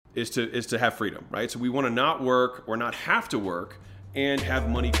is to have freedom, right? So we want to not work or not have to work and have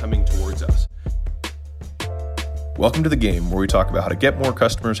money coming towards us. Welcome to The Game, where we talk about how to get more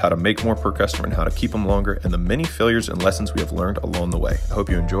customers, how to make more per customer, and how to keep them longer, and the many failures and lessons we have learned along the way. I hope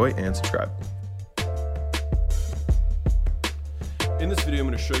you enjoy and subscribe. In this video, I'm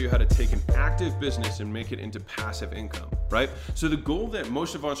going to show you how to take an active business and make it into passive income, right? So the goal that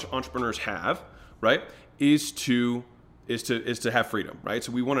most of us entrepreneurs have, right, is to have freedom, right?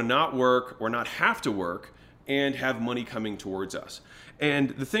 So we want to not work or not have to work and have money coming towards us. And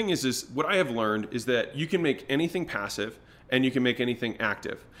the thing is what I have learned is that you can make anything passive and you can make anything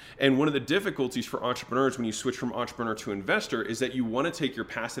active. And one of the difficulties for entrepreneurs when you switch from entrepreneur to investor is that you want to take your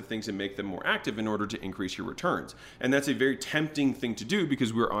passive things and make them more active in order to increase your returns. And that's a very tempting thing to do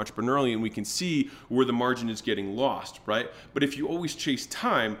because we're entrepreneurial and we can see where the margin is getting lost, right? But if you always chase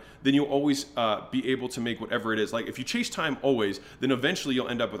time, then you'll always be able to make whatever it is. Like if you chase time always, then eventually you'll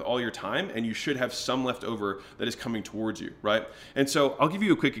end up with all your time and you should have some left over that is coming towards you, right? And so I'll give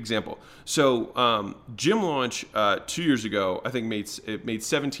you a quick example. So Gym Launch 2 years ago, I think made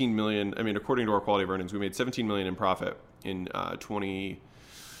 17 million. I mean, according to our quality of earnings, we made 17 million in profit in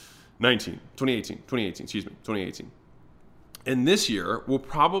 2018. And this year we'll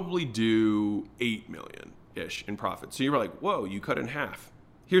probably do 8 million-ish in profit. So you were like, whoa, you cut in half.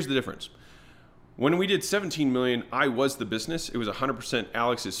 Here's the difference. When we did 17 million, I was the business. It was 100%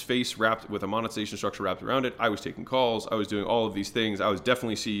 Alex's face wrapped with a monetization structure wrapped around it. I was taking calls. I was doing all of these things. I was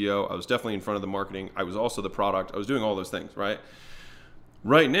definitely CEO. I was definitely in front of the marketing. I was also the product. I was doing all those things, right?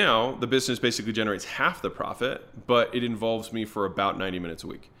 Right now, the business basically generates half the profit, but it involves me for about 90 minutes a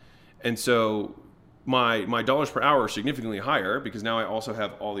week. And so my dollars per hour are significantly higher because now I also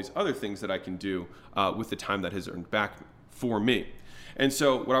have all these other things that I can do with the time that has earned back for me. And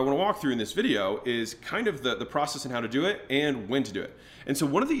so what I want to walk through in this video is kind of the process and how to do it and when to do it. And so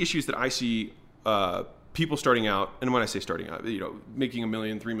one of the issues that I see people starting out, and when I say starting out, making $1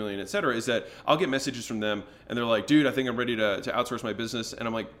 million, $3 million, et cetera, is that I'll get messages from them and they're like, dude, I think I'm ready to outsource my business. And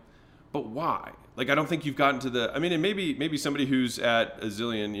I'm like, but why? Like, I don't think you've gotten to the, I mean, and maybe somebody who's at a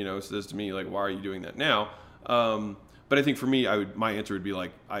zillion, says to me, like, why are you doing that now? But I think for me, my answer would be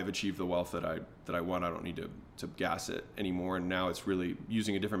like, I've achieved the wealth that I want. I don't need to gas it anymore. And now it's really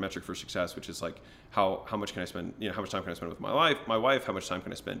using a different metric for success, which is like how much can I spend, how much time can I spend with my wife, how much time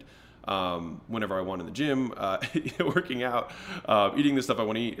can I spend whenever I want in the gym, working out, eating the stuff I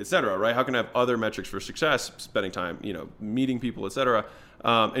want to eat, et cetera, right? How can I have other metrics for success, spending time, meeting people, et cetera,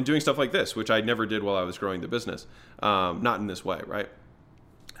 and doing stuff like this, which I never did while I was growing the business, not in this way, right?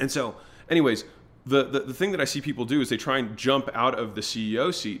 And so anyways, the thing that I see people do is they try and jump out of the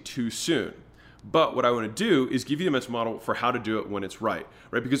CEO seat too soon. But what I want to do is give you the mental model for how to do it when it's right?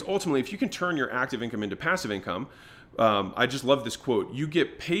 Because ultimately, if you can turn your active income into passive income, I just love this quote, you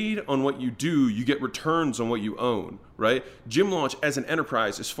get paid on what you do, you get returns on what you own, right? Gym Launch as an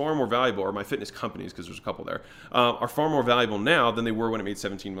enterprise is far more valuable, or my fitness companies, because there's a couple there, are far more valuable now than they were when it made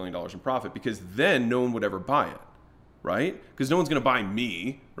 $17 million in profit, because then no one would ever buy it. Right? Because no one's going to buy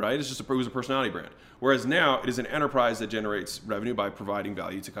me, right? It was a personality brand. Whereas now it is an enterprise that generates revenue by providing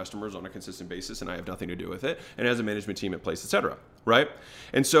value to customers on a consistent basis, and I have nothing to do with it, and has a management team in place, et cetera, right?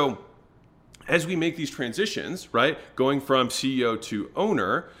 And so as we make these transitions, right, going from CEO to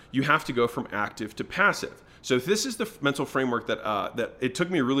owner, you have to go from active to passive. So this is the mental framework that it took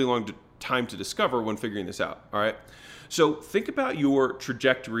me a really long time to discover when figuring this out, all right? So think about your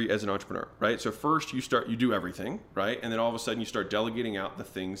trajectory as an entrepreneur, right? So first you do everything, right? And then all of a sudden you start delegating out the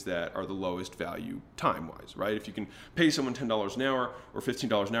things that are the lowest value time-wise, right? If you can pay someone $10 an hour or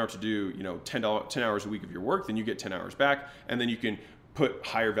 $15 an hour to do, 10 hours a week of your work, then you get 10 hours back, and then you can put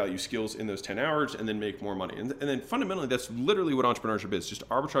higher value skills in those 10 hours and then make more money. And then fundamentally, that's literally what entrepreneurship is, just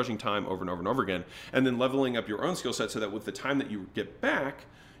arbitraging time over and over and over again, and then leveling up your own skill set so that with the time that you get back,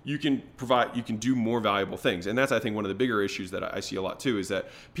 you can do more valuable things. And that's, I think, one of the bigger issues that I see a lot too, is that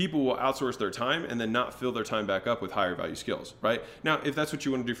people will outsource their time and then not fill their time back up with higher value skills, right? Now, if that's what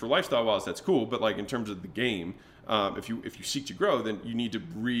you want to do for lifestyle wise, that's cool. But like in terms of the game, if you seek to grow, then you need to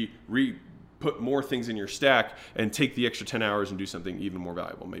put more things in your stack and take the extra 10 hours and do something even more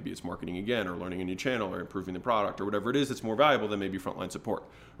valuable. Maybe it's marketing again, or learning a new channel, or improving the product, or whatever it is that's more valuable than maybe frontline support,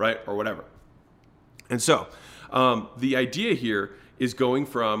 right? Or whatever. And so the idea here is going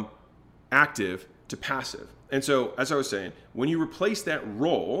from active to passive. And so, as I was saying, when you replace that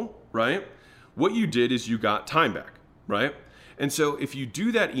role, right, what you did is you got time back, right? And so if you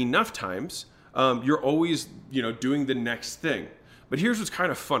do that enough times, you're always, doing the next thing. But here's what's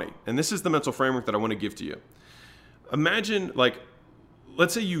kind of funny, and this is the mental framework that I want to give to you. Imagine,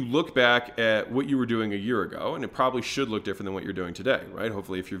 let's say you look back at what you were doing a year ago, and it probably should look different than what you're doing today, right?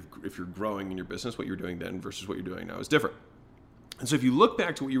 Hopefully, if you're growing in your business, what you're doing then versus what you're doing now is different. And so if you look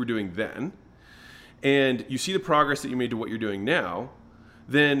back to what you were doing then, and you see the progress that you made to what you're doing now,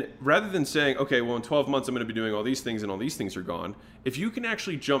 then rather than saying, okay, well, in 12 months, I'm going to be doing all these things and all these things are gone, if you can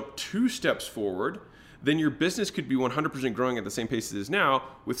actually jump 2 steps forward, then your business could be 100% growing at the same pace it is now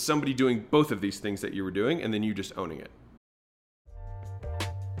with somebody doing both of these things that you were doing and then you just owning it.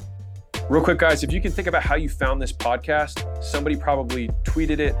 Real quick, guys, if you can think about how you found this podcast, somebody probably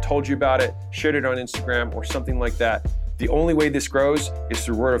tweeted it, told you about it, shared it on Instagram or something like that. The only way this grows is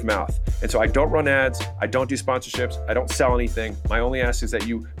through word of mouth. And so I don't run ads, I don't do sponsorships, I don't sell anything. My only ask is that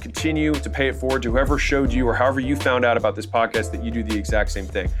you continue to pay it forward to whoever showed you or however you found out about this podcast, that you do the exact same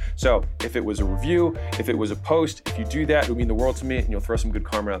thing. So if it was a review, if it was a post, if you do that, it would mean the world to me and you'll throw some good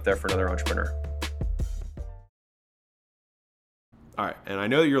karma out there for another entrepreneur. All right, and I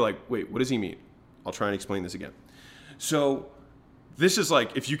know that you're like, wait, what does he mean? I'll try and explain this again. So this is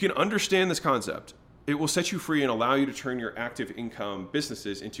like, if you can understand this concept, it will set you free and allow you to turn your active income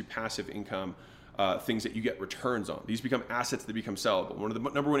businesses into passive income things that you get returns on. These become assets that become sellable. One of the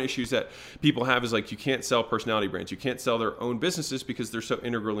number one issues that people have is like, you can't sell personality brands. You can't sell their own businesses because they're so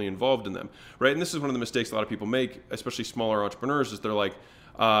integrally involved in them, right? And this is one of the mistakes a lot of people make, especially smaller entrepreneurs, is they're like,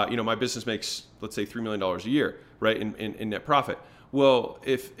 my business makes, let's say, $3 million a year, right, in net profit. Well,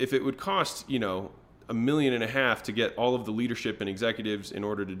 if it would cost, $1.5 million to get all of the leadership and executives in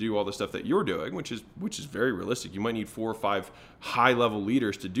order to do all the stuff that you're doing, which is very realistic. You might need 4 or 5 high-level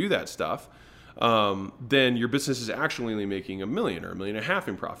leaders to do that stuff. Then your business is actually only making $1 million or $1.5 million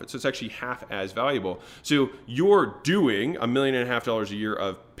in profit. So it's actually half as valuable. So you're doing $1.5 million a year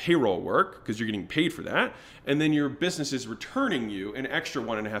of payroll work because you're getting paid for that. And then your business is returning you an extra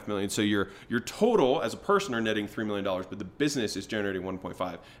 $1.5 million. So your total as a person are netting $3 million, but the business is generating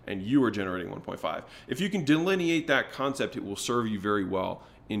 1.5 and you are generating 1.5. If you can delineate that concept, it will serve you very well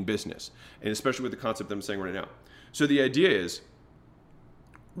in business. And especially with the concept that I'm saying right now. So the idea is,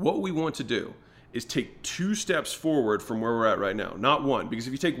 what we want to do is take 2 steps forward from where we're at right now, not 1. Because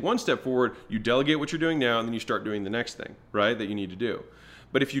if you take 1 step forward, you delegate what you're doing now, and then you start doing the next thing, right, that you need to do.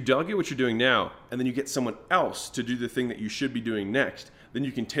 But if you delegate what you're doing now, and then you get someone else to do the thing that you should be doing next, then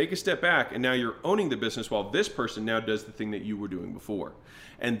you can take a step back, and now you're owning the business while this person now does the thing that you were doing before.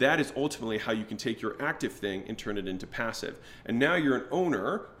 And that is ultimately how you can take your active thing and turn it into passive. And now you're an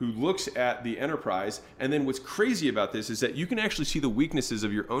owner who looks at the enterprise. And then what's crazy about this is that you can actually see the weaknesses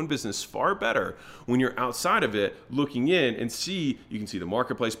of your own business far better when you're outside of it, looking in and you can see the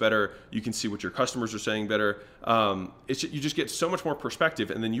marketplace better. You can see what your customers are saying better. You just get so much more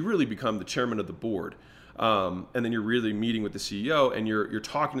perspective. And then you really become the chairman of the board. And then you're really meeting with the CEO and you're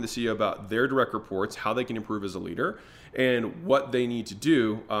talking to the CEO about their direct reports, how they can improve as a leader, and what they need to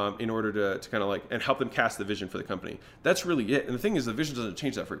do in order to kind of like, and help them cast the vision for the company. That's really it. And the thing is, the vision doesn't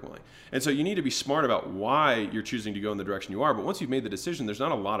change that frequently. And so you need to be smart about why you're choosing to go in the direction you are. But once you've made the decision, there's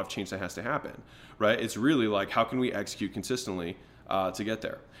not a lot of change that has to happen, right? It's really like, how can we execute consistently to get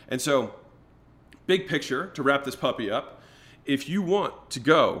there? And so big picture, to wrap this puppy up, if you want to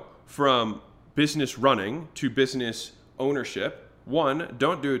go from business running to business ownership, 1,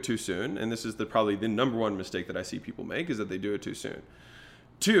 don't do it too soon. And this is probably the number 1 mistake that I see people make, is that they do it too soon.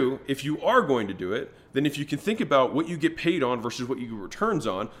 2, if you are going to do it, then if you can think about what you get paid on versus what you get returns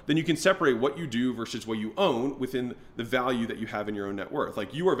on, then you can separate what you do versus what you own within the value that you have in your own net worth.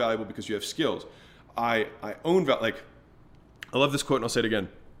 Like, you are valuable because you have skills. I own I love this quote, and I'll say it again.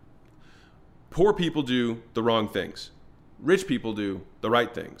 Poor people do the wrong things. Rich people do the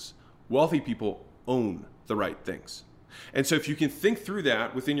right things. Wealthy people own the right things. And so if you can think through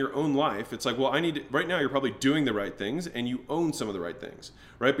that within your own life, it's like, well, right now you're probably doing the right things and you own some of the right things,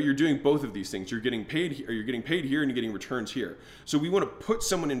 right? But you're doing both of these things. You're getting paid here and you're getting returns here. So we want to put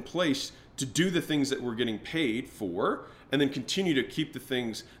someone in place to do the things that we're getting paid for and then continue to keep the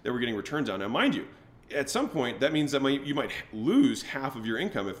things that we're getting returns on. Now, mind you, at some point, that means that you might lose half of your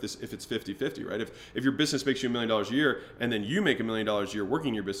income if it's 50-50, right? If your business makes you $1 million a year and then you make $1 million a year working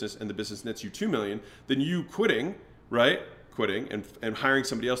in your business and the business nets you $2 million, then you quitting and hiring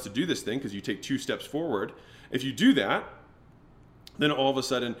somebody else to do this thing because you take 2 steps forward. If you do that, then all of a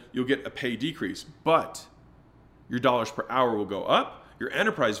sudden you'll get a pay decrease, but your dollars per hour will go up, your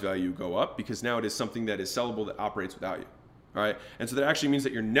enterprise value will go up because now it is something that is sellable that operates without you. All right. And so that actually means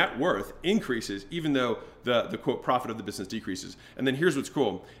that your net worth increases even though the quote profit of the business decreases. And then here's what's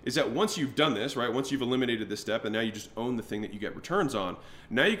cool is that once you've done this, right, once you've eliminated this step and now you just own the thing that you get returns on,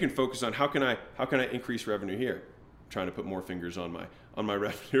 now you can focus on how can I increase revenue here? I'm trying to put more fingers on my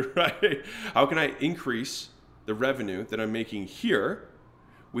revenue, right? How can I increase the revenue that I'm making here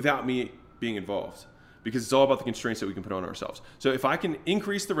without me being involved, because it's all about the constraints that we can put on ourselves. So if I can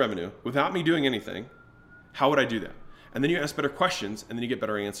increase the revenue without me doing anything, how would I do that? And then you ask better questions, and then you get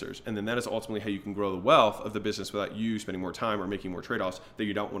better answers. And then that is ultimately how you can grow the wealth of the business without you spending more time or making more trade-offs that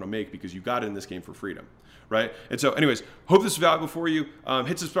you don't want to make, because you got in this game for freedom, right? And so anyways, hope this was valuable for you.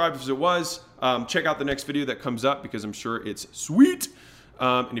 Hit subscribe if it was. Check out the next video that comes up, because I'm sure it's sweet.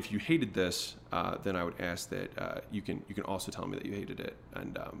 And if you hated this, then I would ask that you can also tell me that you hated it,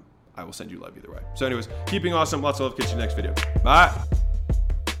 and I will send you love either way. So anyways, keeping awesome. Lots of love. Catch you in the next video. Bye.